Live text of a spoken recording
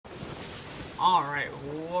Alright,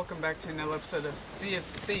 welcome back to another episode of Sea of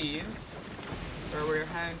Thieves, where we're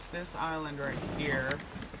heading to this island right here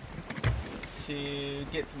to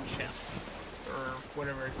get some chests, or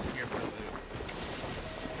whatever is here for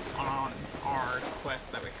loot, on our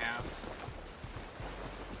quest that we have.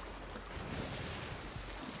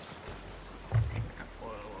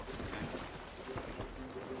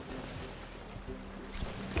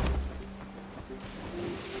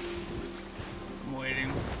 I'm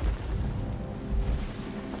waiting.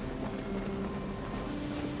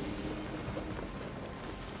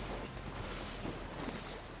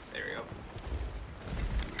 There we go.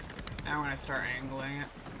 Now I'm gonna start angling it.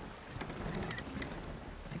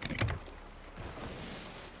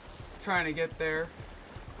 Trying to get there.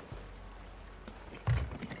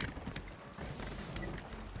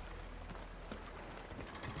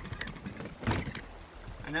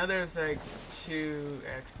 I know there's like 2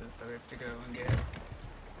 exits that we have to go and get.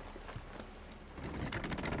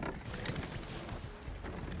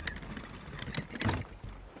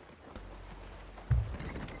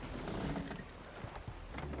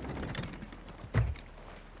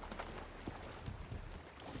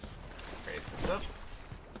 Raise this up.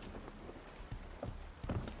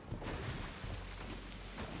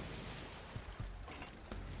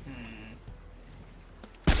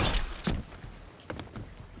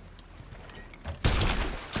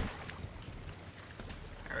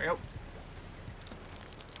 There we go.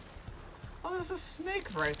 Oh, there's a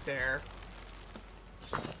snake right there.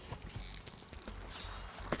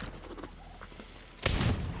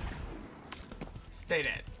 Stay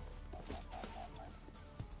dead.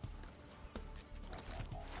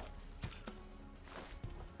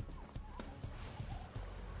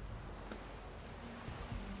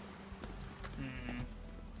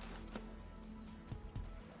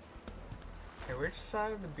 Okay, which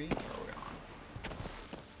side of the beach are we on?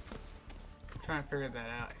 Trying to figure that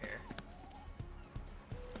out here.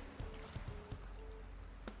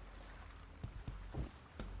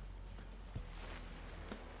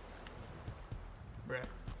 Bruh.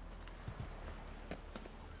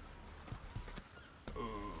 Ooh.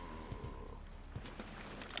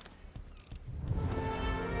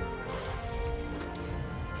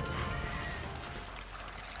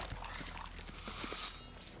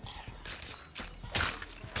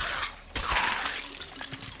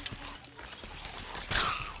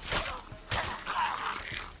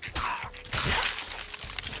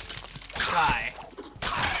 Die.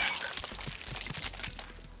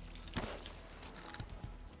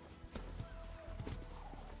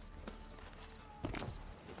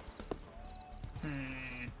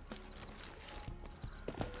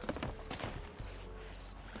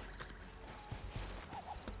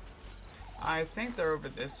 I think they're over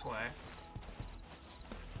this way.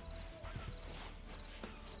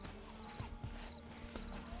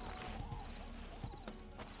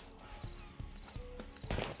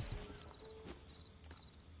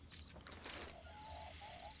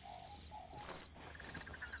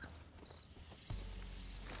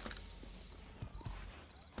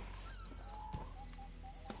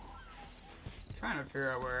 Trying to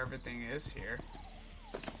figure out where everything is here.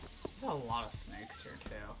 There's a lot of snakes here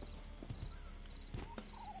too.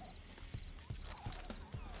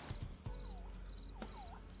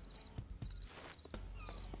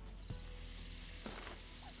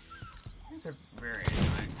 These are very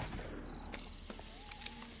annoying.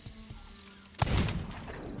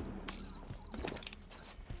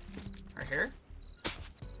 Right here?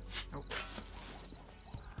 Nope.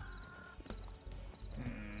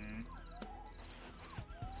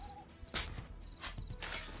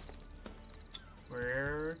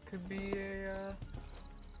 Where could be a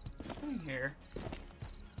thing here?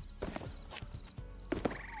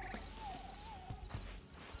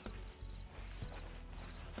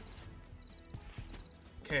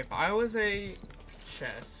 Okay, if I was a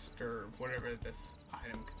chest or whatever this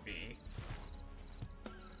item could be.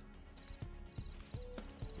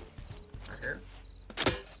 Right here.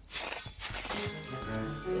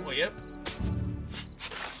 Oh, yep.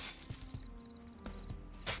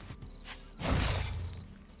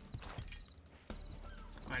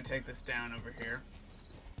 I'm gonna take this down over here.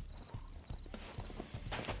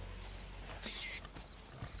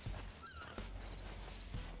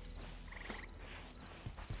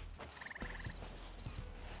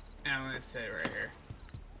 And I'm gonna sit right here.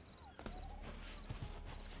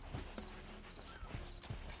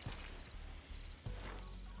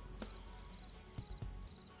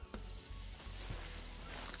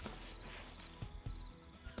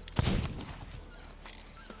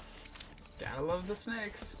 Gotta love the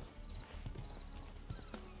snakes.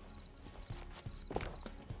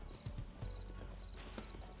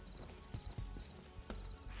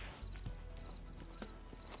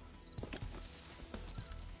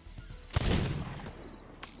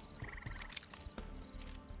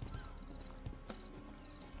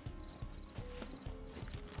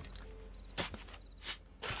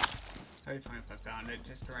 That'd be fine if I found it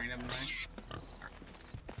just randomly.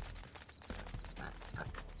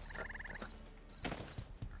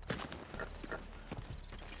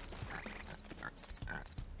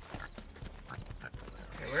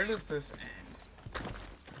 Okay, where does this end?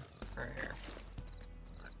 Right here.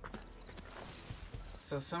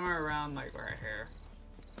 So somewhere around like right here.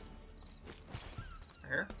 Right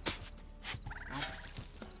here? No.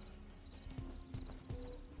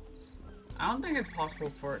 I don't think it's possible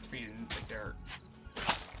for it to be in the dirt.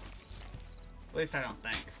 At least I don't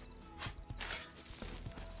think.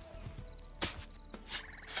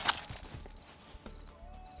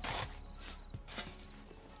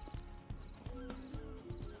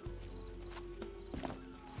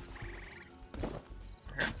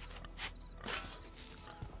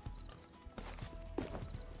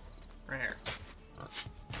 Right here.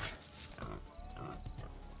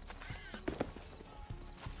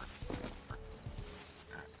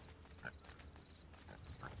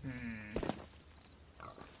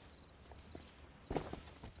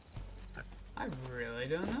 I really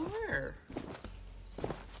don't know where.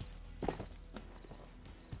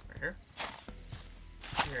 Right here.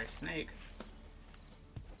 You're a snake.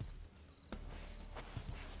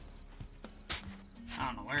 I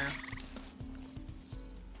don't know where.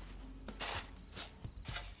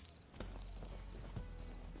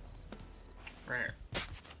 Right here.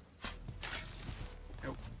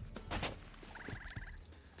 Nope.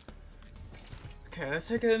 Okay, let's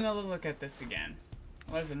take another look at this again.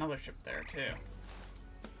 Well, there's another ship there, too.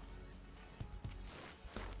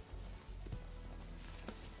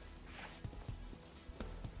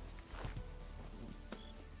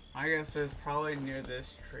 I guess it's probably near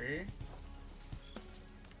this tree.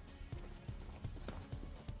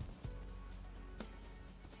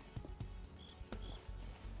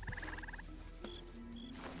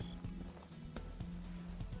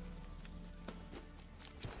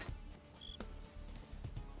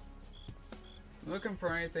 Looking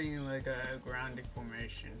for anything like a ground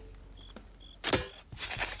deformation.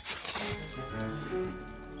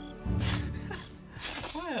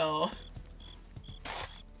 Well,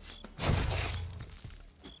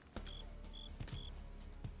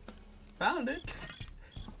 found it.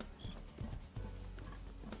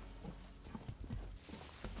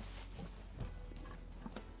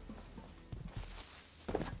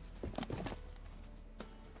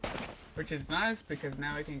 Which is nice because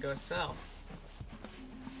now we can go south.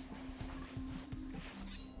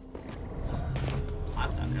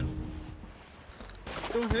 That's not good.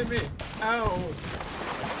 Don't hit me! Ow!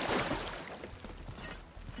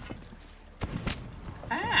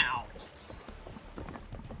 Ow!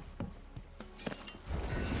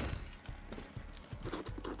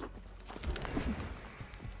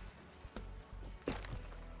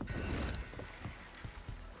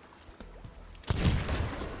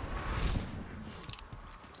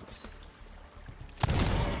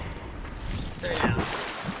 Stay down.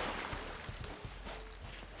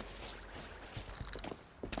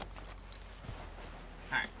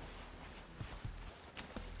 Alright.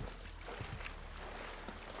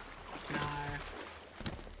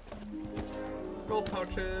 Gold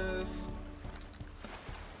pouches.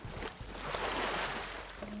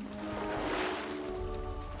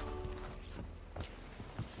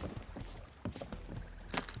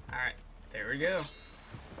 Alright, there we go.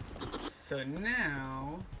 So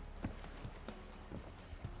now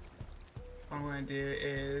what I'm going to do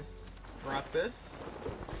is drop this.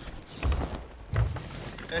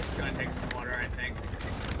 This is going to take some water, I think.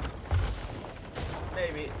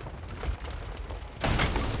 Maybe.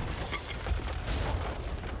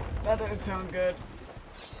 That doesn't sound good.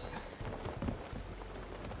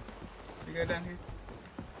 You go down here?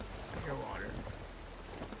 I hear water.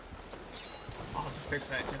 I'll have to fix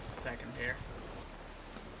that in just a second here.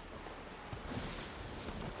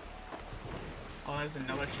 Oh, there's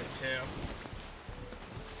another ship too.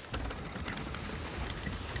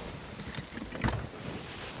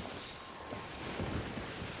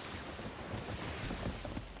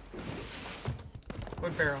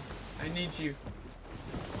 Wood barrel, I need you.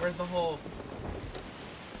 Where's the hole?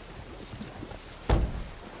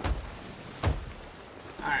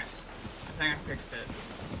 Alright, I think I fixed it.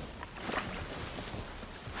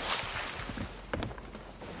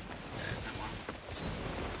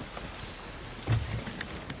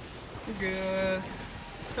 You're good.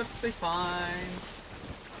 Perfectly fine.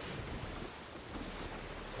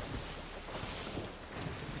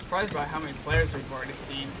 I'm surprised by how many players we've already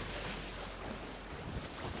seen.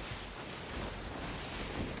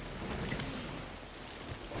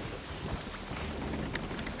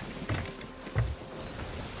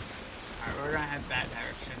 Alright, we're gonna head that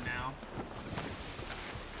direction now.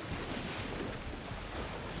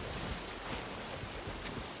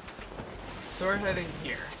 So we're heading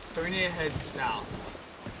here. So we need to head south.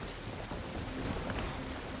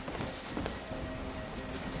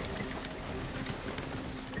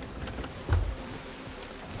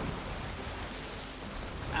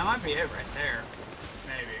 That might be it right there.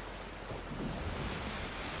 Maybe.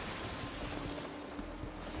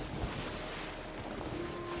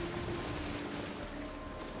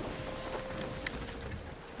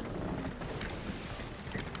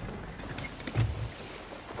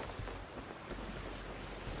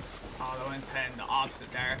 Oh, the wind's heading the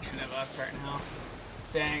opposite direction of us right now.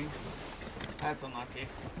 Dang. That's unlucky.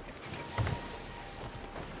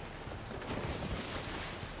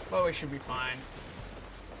 But we should be fine.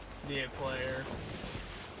 Be a player.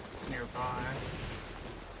 It's nearby.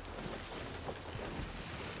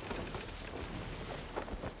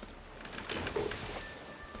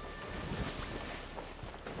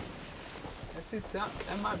 I see some.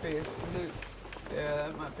 That might be a Sloop. Yeah,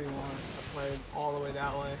 that might be one. I played all the way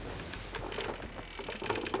that way.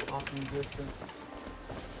 Off in the distance.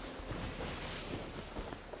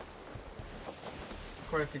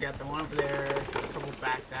 Of course, you got the one over there, a couple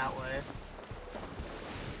back that way.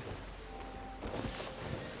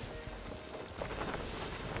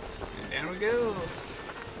 And there we go.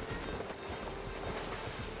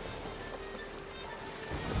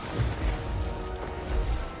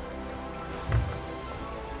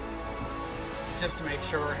 Just to make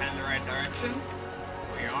sure we're heading the right direction.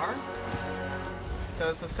 We are. So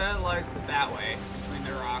it's the set of lights that way, between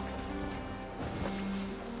the rocks.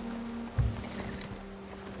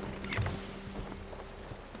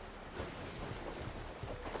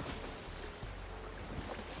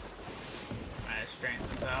 Alright, straighten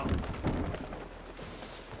this out.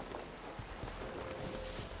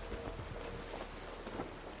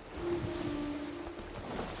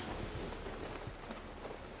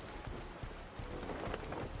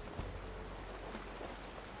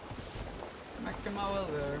 Making my way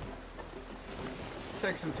there.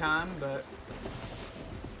 Take some time, but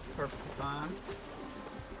perfectly fine.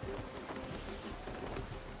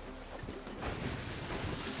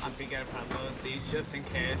 I'd be good if I load these just in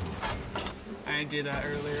case. I didn't do that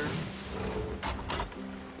earlier.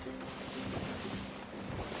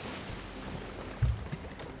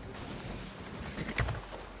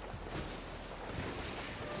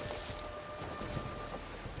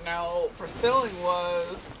 Now, for selling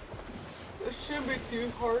was, this shouldn't be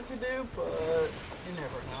too hard to do, but you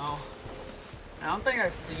never know. I don't think I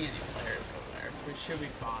see any players over there, so we should be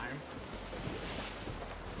fine.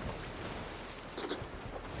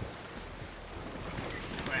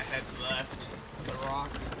 I'm gonna head left of the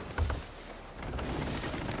rock.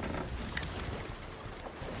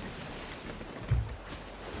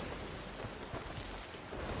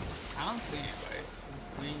 I don't see anybody, so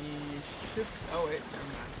we should, oh wait, never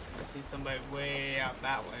mind. I see somebody way out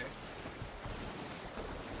that way.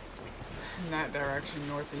 In that direction,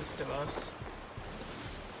 northeast of us.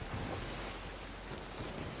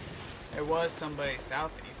 There was somebody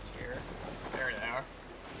southeast here. There they are.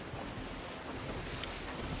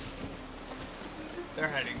 They're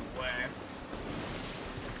heading away.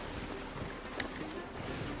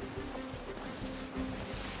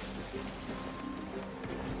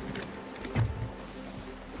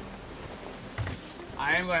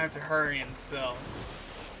 I am going to have to hurry and sell.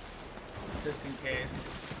 Just in case.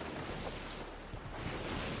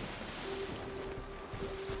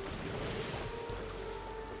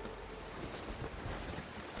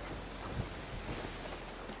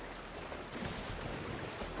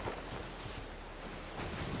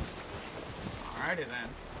 Alrighty then.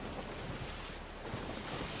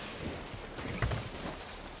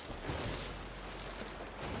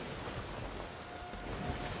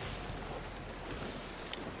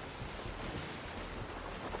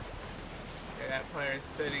 Okay, that player's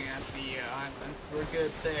sitting at the islands. We're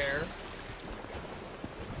good there.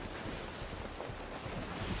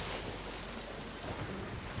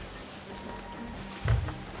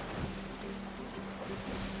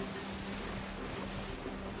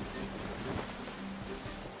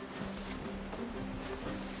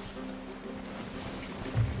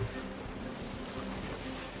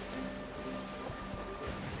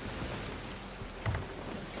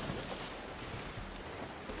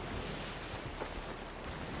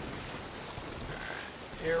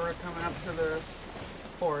 Here we're coming up to the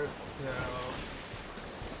fort, so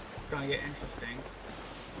it's gonna get interesting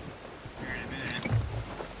here in a minute,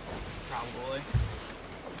 probably.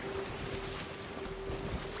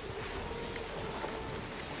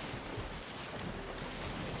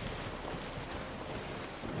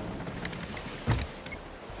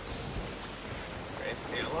 Okay,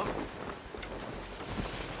 seal up.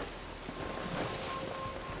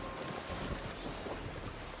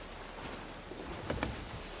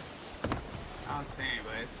 don't see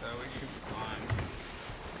anybody, so we should be fine.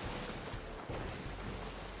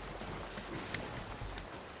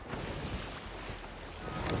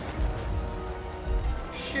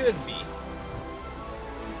 Should be.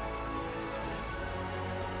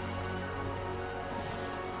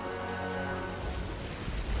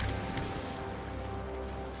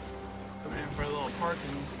 Coming in for a little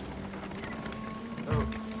parking. Oh.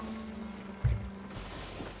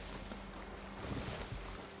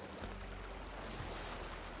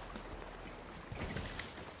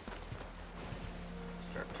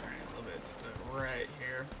 Start turning a little bit to the right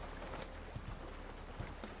here.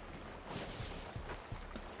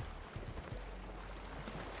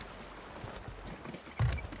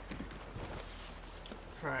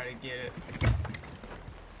 Try to get it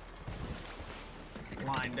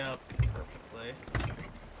lined up perfectly.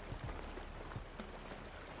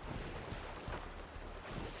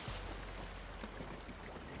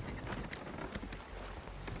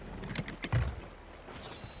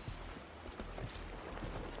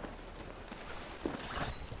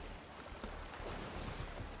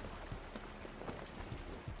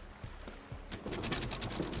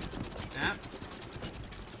 That.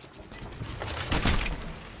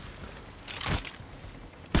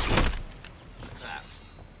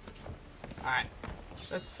 Alright,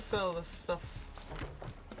 let's sell this stuff.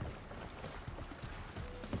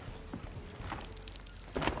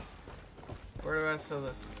 Where do I sell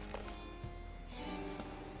this?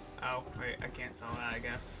 Oh, wait, I can't sell that, I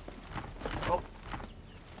guess. Oh.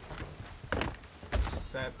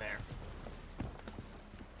 Set it there.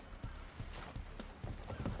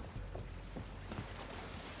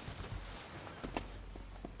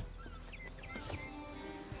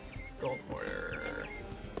 Gold hoarder.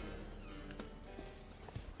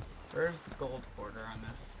 Where's the gold hoarder on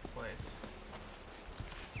this place?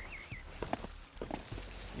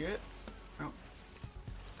 You it? Oh.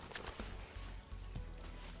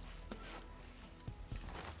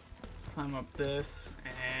 Climb up this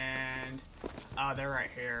and they're right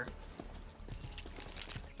here.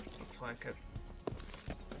 Looks like it.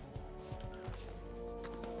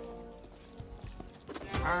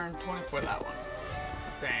 Iron 20 for that one.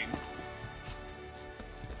 Dang.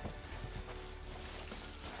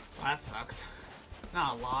 Well, that sucks.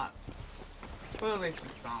 Not a lot. But at least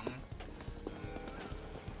it's something.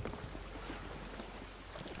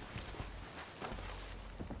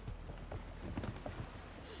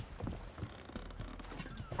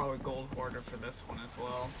 Probably gold hoarder for this one as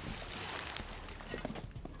well.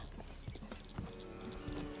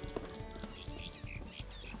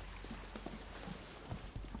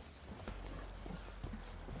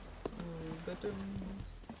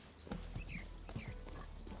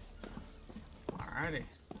 Alrighty.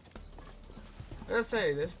 Let's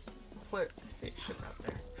say this place. See, shit out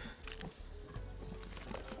there.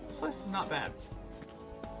 This place is not bad.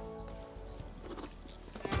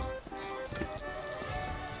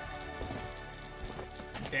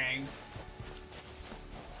 Dang.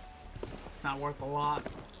 It's not worth a lot.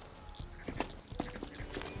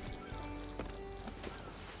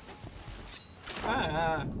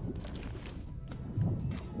 Ah.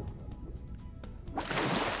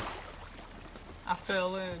 I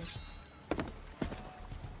fell in.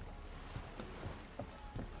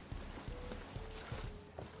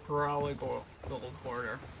 Probably gold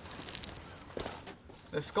hoarder.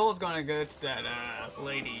 The skull is gonna go to that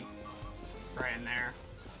lady right in there.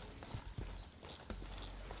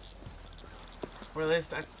 Or at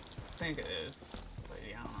least I think it is.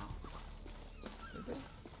 Lady, I don't know. Is it?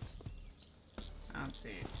 I don't see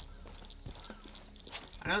it.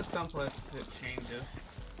 I know some places it changes.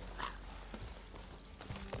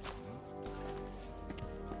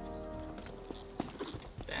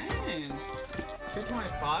 Dang!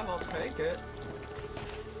 225, I'll take it.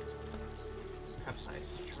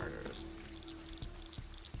 Capsize charters.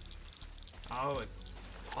 Oh,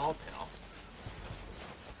 it's tall tail.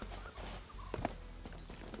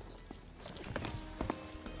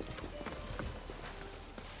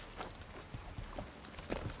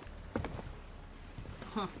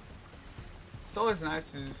 Huh. It's always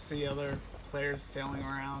nice to see other players sailing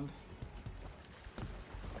around.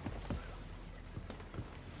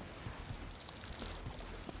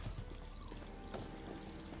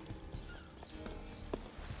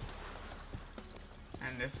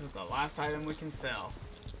 And this is the last item we can sell.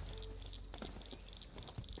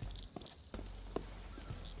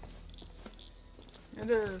 It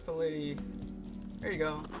is a lady. There you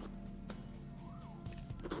go.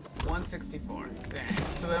 164. Dang.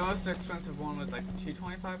 So the most expensive one was like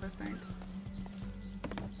 225, I think.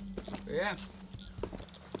 But yeah.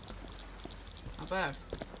 Not bad.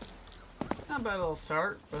 Not a bad little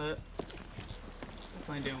start, but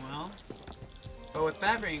definitely doing well. But with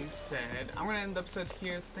that being said, I'm going to end the episode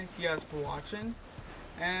here. Thank you guys for watching,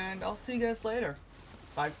 and I'll see you guys later.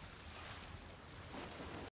 Bye.